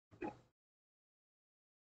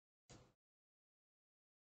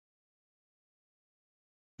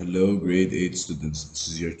Hello, grade 8 students. This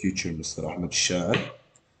is your teacher, Mr. Al-Sha'er.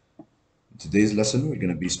 In today's lesson, we're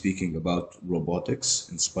going to be speaking about robotics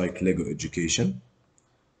in Spike Lego Education.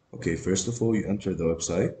 Okay, first of all, you enter the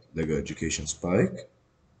website, Lego Education Spike.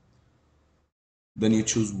 Then you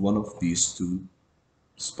choose one of these two,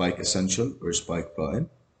 Spike Essential or Spike Prime.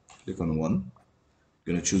 Click on one.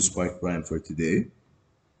 We're going to choose Spike Prime for today.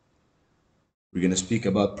 We're going to speak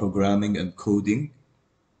about programming and coding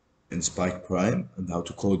in Spike Prime and how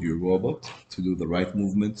to code your robot to do the right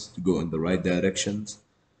movements, to go in the right directions,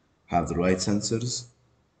 have the right sensors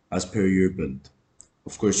as per your build.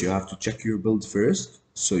 Of course, you have to check your build first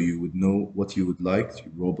so you would know what you would like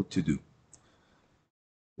your robot to do.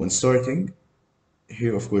 When starting,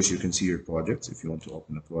 here of course you can see your projects. If you want to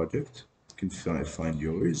open a project, you can find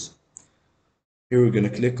yours. Here we're going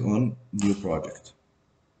to click on new project.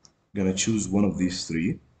 We're going to choose one of these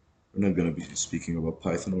three. We're not going to be speaking about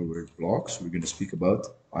Python or word blocks. We're going to speak about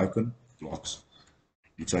icon blocks.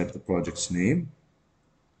 You type the project's name.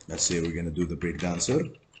 Let's say we're going to do the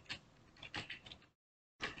breakdancer.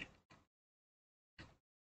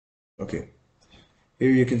 Okay.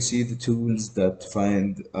 Here you can see the tools that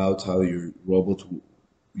find out how your robot,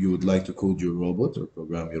 you would like to code your robot or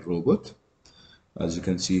program your robot. As you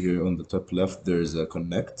can see here on the top left, there's a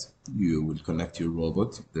connect. You will connect your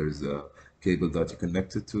robot. There's a cable that you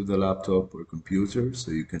connect it to the laptop or computer so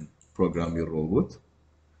you can program your robot.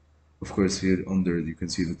 Of course, here under you can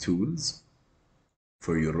see the tools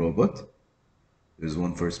for your robot. There's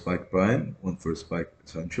one for Spike Prime, one for Spike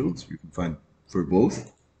Essentials. You can find for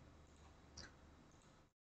both.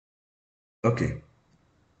 Okay,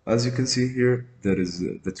 as you can see here, there is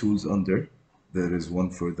the tools under. There is one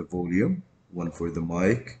for the volume, one for the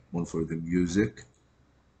mic, one for the music.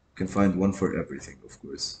 You can find one for everything, of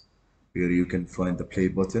course. Here you can find the play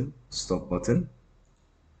button, stop button.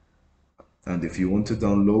 And if you want to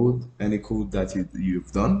download any code that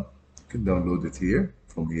you've done, you can download it here,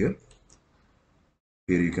 from here.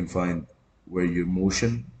 Here you can find where your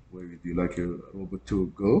motion, where do you like your robot to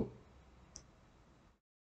go.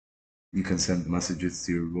 You can send messages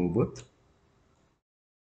to your robot.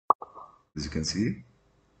 As you can see,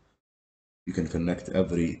 you can connect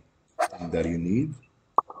everything that you need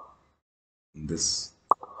in this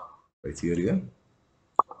criteria.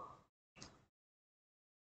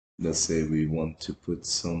 Let's say we want to put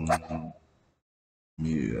some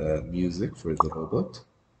music for the robot.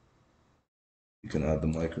 You can add the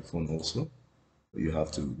microphone also. You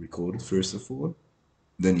have to record it first of all,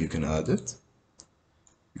 then you can add it.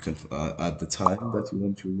 You can add the time that you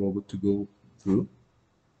want your robot to go through,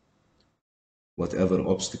 whatever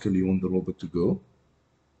obstacle you want the robot to go.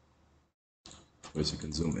 Of course, you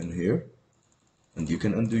can zoom in here, and you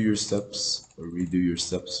can undo your steps or redo your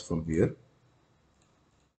steps from here.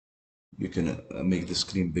 You can make the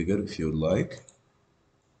screen bigger if you would like.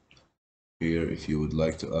 Here, if you would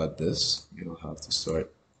like to add this, you'll have to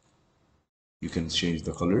start. You can change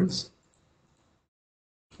the colors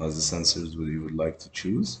as the sensors you would like to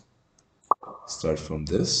choose. Start from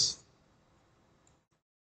this,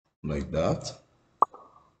 like that.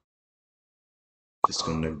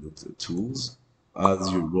 Disconnect the tools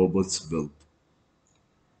as your robot's build.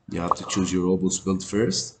 You have to choose your robot's build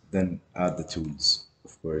first, then add the tools,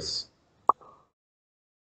 of course.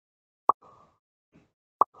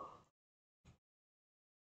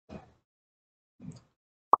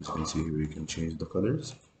 As you can see here, you can change the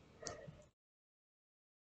colors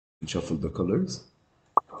and shuffle the colors.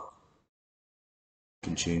 You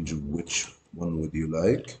can change which one would you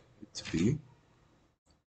like it to be.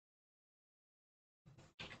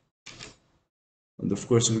 And of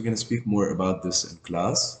course, we're going to speak more about this in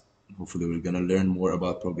class. Hopefully, we're going to learn more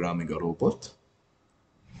about programming a robot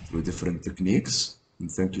through different techniques. And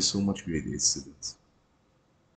thank you so much, grade 8 students.